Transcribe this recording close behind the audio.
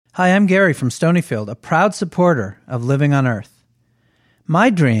Hi, I'm Gary from Stonyfield, a proud supporter of Living on Earth. My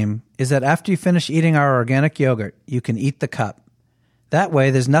dream is that after you finish eating our organic yogurt, you can eat the cup. That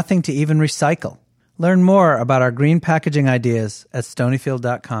way, there's nothing to even recycle. Learn more about our green packaging ideas at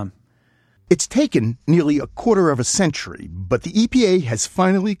stonyfield.com. It's taken nearly a quarter of a century, but the EPA has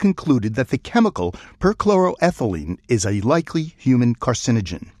finally concluded that the chemical perchloroethylene is a likely human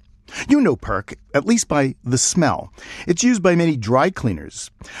carcinogen. You know perc, at least by the smell. It's used by many dry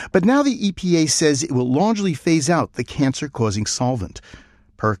cleaners. But now the EPA says it will largely phase out the cancer-causing solvent.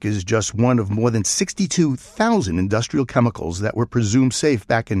 Perc is just one of more than 62,000 industrial chemicals that were presumed safe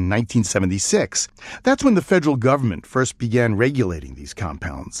back in 1976. That's when the federal government first began regulating these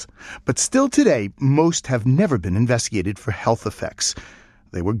compounds. But still today, most have never been investigated for health effects.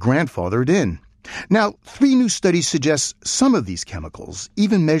 They were grandfathered in. Now, 3 new studies suggest some of these chemicals,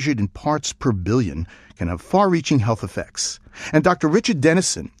 even measured in parts per billion, can have far-reaching health effects. And Dr. Richard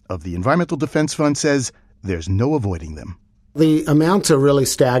Denison of the Environmental Defense Fund says there's no avoiding them. The amounts are really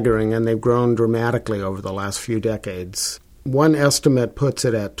staggering, and they've grown dramatically over the last few decades. One estimate puts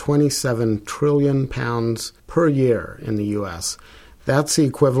it at 27 trillion pounds per year in the U.S. That's the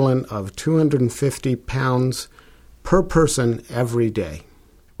equivalent of 250 pounds per person every day.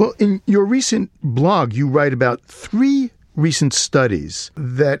 Well, in your recent blog, you write about 3 recent studies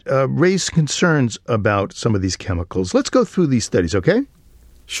that raise concerns about some of these chemicals. Let's go through these studies, okay?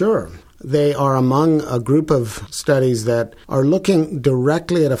 Sure. They are among a group of studies that are looking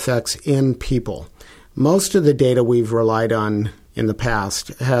directly at effects in people. Most of the data we've relied on in the past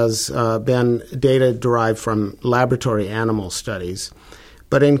has been data derived from laboratory animal studies.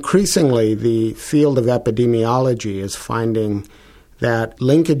 But increasingly, the field of epidemiology is finding that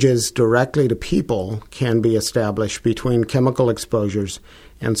linkages directly to people can be established between chemical exposures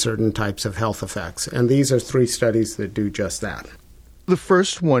and certain types of health effects. And these are 3 studies that do just that. The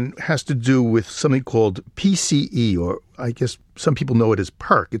first one has to do with something called PCE, or I guess some people know it as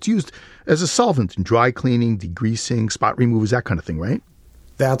perc. It's used as a solvent in dry cleaning, degreasing, spot removers, that kind of thing, right?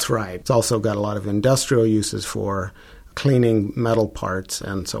 That's right. It's also got a lot of industrial uses for cleaning metal parts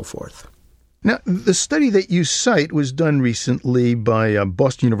and so forth. Now, the study that you cite was done recently by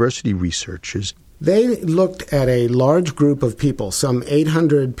Boston University researchers. They looked at a large group of people, some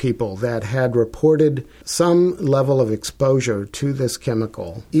 800 people, that had reported some level of exposure to this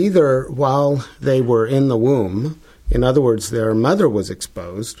chemical, either while they were in the womb, in other words, their mother was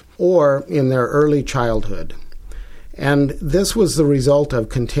exposed, or in their early childhood. And this was the result of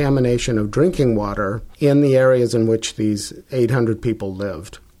contamination of drinking water in the areas in which these 800 people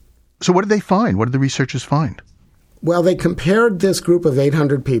lived. So what did they find? What did the researchers find? Well, they compared this group of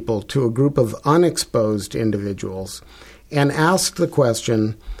 800 people to a group of unexposed individuals and asked the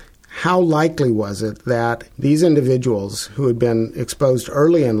question, how likely was it that these individuals who had been exposed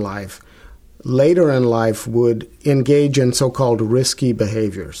early in life, later in life would engage in so-called risky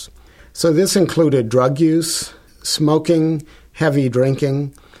behaviors? So this included drug use, smoking, heavy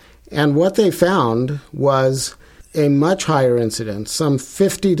drinking, and what they found was a much higher incidence, some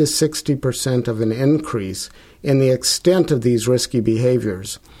 50 to 60% of an increase in the extent of these risky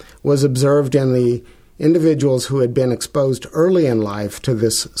behaviors was observed in the individuals who had been exposed early in life to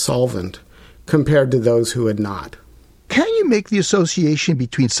this solvent compared to those who had not. Can you make the association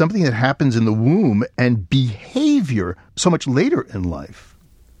between something that happens in the womb and behavior so much later in life?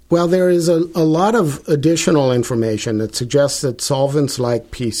 Well, there is a lot of additional information that suggests that solvents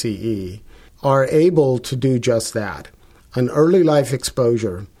like PCE are able to do just that. An early life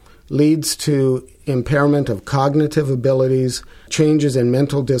exposure leads to impairment of cognitive abilities, changes in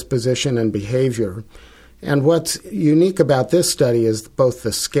mental disposition and behavior. And what's unique about this study is both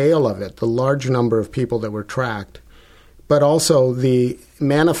the scale of it, the large number of people that were tracked, but also the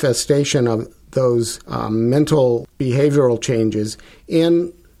manifestation of those mental behavioral changes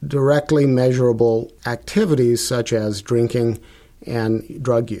in directly measurable activities such as drinking and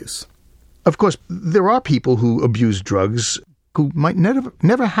drug use. Of course, there are people who abuse drugs who might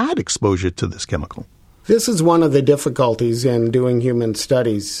never had exposure to this chemical. This is one of the difficulties in doing human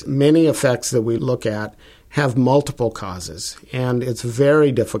studies. Many effects that we look at have multiple causes, and it's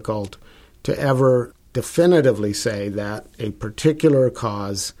very difficult to ever definitively say that a particular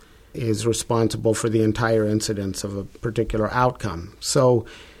cause is responsible for the entire incidence of a particular outcome. So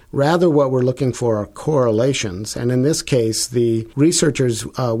rather, what we're looking for are correlations, and in this case, the researchers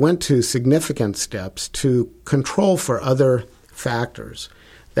went to significant steps to control for other factors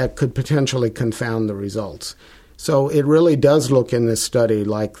that could potentially confound the results. So it really does look in this study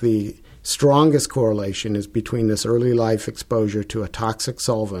like the strongest correlation is between this early life exposure to a toxic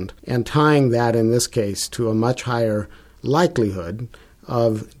solvent and tying that, in this case, to a much higher likelihood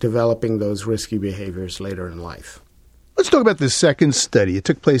of developing those risky behaviors later in life. Let's talk about the second study. It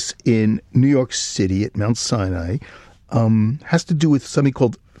took place in New York City at Mount Sinai. Has to do with something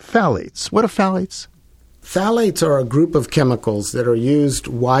called phthalates. What are phthalates? Phthalates are a group of chemicals that are used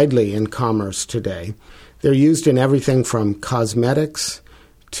widely in commerce today. They're used in everything from cosmetics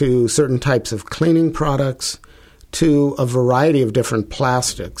to certain types of cleaning products to a variety of different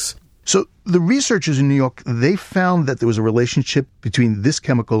plastics. So the researchers in New York, they found that there was a relationship between this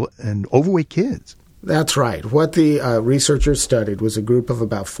chemical and overweight kids. That's right. What the researchers studied was a group of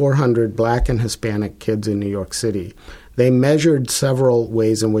about 400 Black and Hispanic kids in New York City. They measured several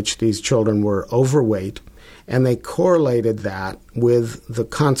ways in which these children were overweight, and they correlated that with the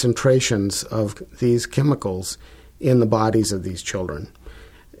concentrations of these chemicals in the bodies of these children.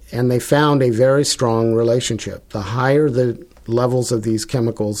 And they found a very strong relationship. The higher the levels of these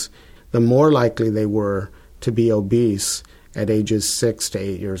chemicals, the more likely they were to be obese at ages 6 to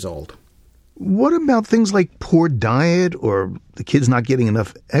 8 years old. What about things like poor diet or the kids not getting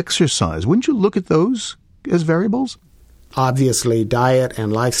enough exercise? Wouldn't you look at those as variables? Obviously, diet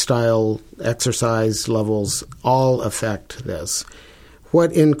and lifestyle, exercise levels all affect this.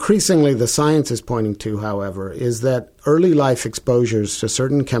 What increasingly the science is pointing to, however, is that early life exposures to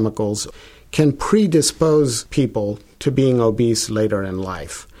certain chemicals can predispose people to being obese later in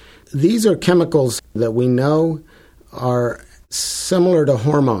life. These are chemicals that we know are similar to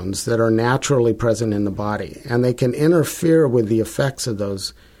hormones that are naturally present in the body, and they can interfere with the effects of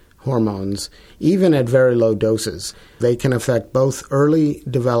those hormones, even at very low doses. They can affect both early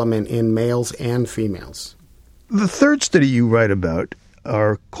development in males and females. The third study you write about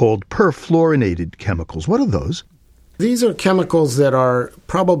are called perfluorinated chemicals. What are those? These are chemicals that are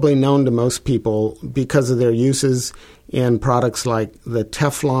probably known to most people because of their uses in products like the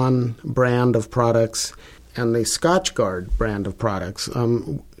Teflon brand of products and the Scotchgard brand of products.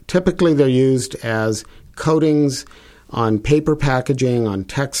 Typically, they're used as coatings on paper packaging, on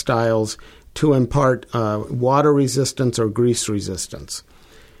textiles, to impart water resistance or grease resistance.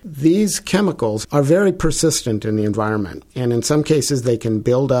 These chemicals are very persistent in the environment, and in some cases they can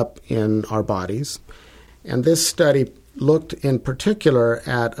build up in our bodies. And this study looked in particular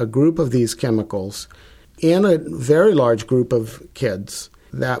at a group of these chemicals in a very large group of kids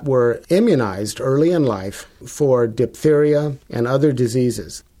that were immunized early in life for diphtheria and other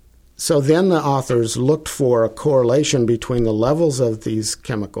diseases. So then the authors looked for a correlation between the levels of these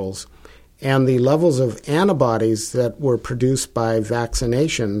chemicals and the levels of antibodies that were produced by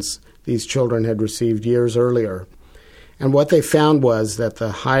vaccinations these children had received years earlier. And what they found was that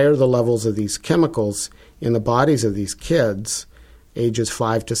the higher the levels of these chemicals in the bodies of these kids, ages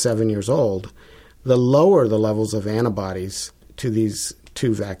 5 to 7 years old, the lower the levels of antibodies to these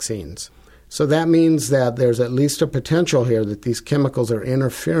two vaccines. So that means that there's at least a potential here that these chemicals are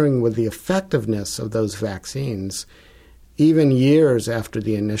interfering with the effectiveness of those vaccines even years after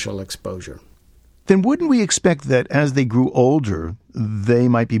the initial exposure. Then wouldn't we expect that as they grew older, they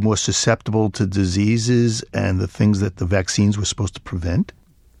might be more susceptible to diseases and the things that the vaccines were supposed to prevent?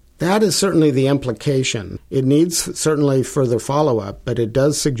 That is certainly the implication. It needs certainly further follow-up, but it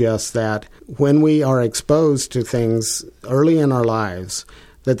does suggest that when we are exposed to things early in our lives,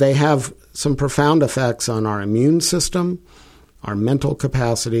 that they have some profound effects on our immune system, our mental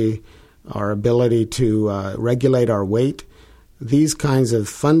capacity, our ability to regulate our weight. These kinds of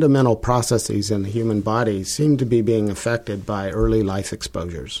fundamental processes in the human body seem to be being affected by early life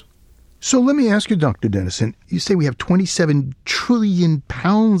exposures. So let me ask you, Dr. Denison, you say we have 27 trillion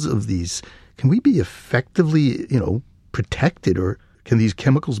pounds of these. Can we be effectively, protected, or can these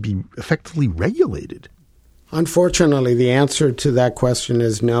chemicals be effectively regulated? Unfortunately, the answer to that question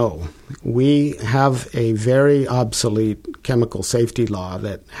is no. We have a very obsolete chemical safety law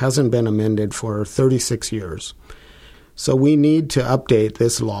that hasn't been amended for 36 years. So we need to update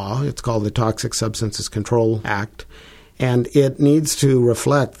this law. It's called the Toxic Substances Control Act. And it needs to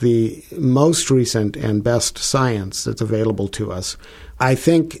reflect the most recent and best science that's available to us. I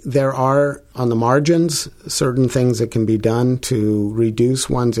think there are, on the margins, certain things that can be done to reduce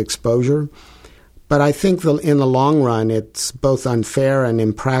one's exposure. But I think in the long run, it's both unfair and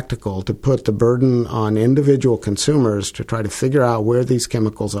impractical to put the burden on individual consumers to try to figure out where these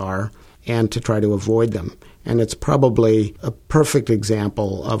chemicals are and to try to avoid them. And it's probably a perfect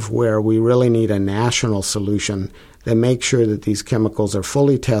example of where we really need a national solution that makes sure that these chemicals are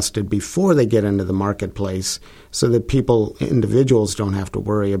fully tested before they get into the marketplace so that individuals don't have to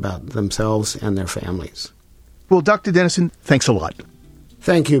worry about themselves and their families. Well, Dr. Denison, thanks a lot.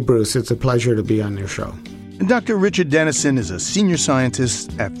 Thank you, Bruce. It's a pleasure to be on your show. And Dr. Richard Denison is a senior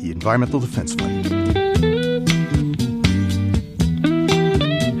scientist at the Environmental Defense Fund.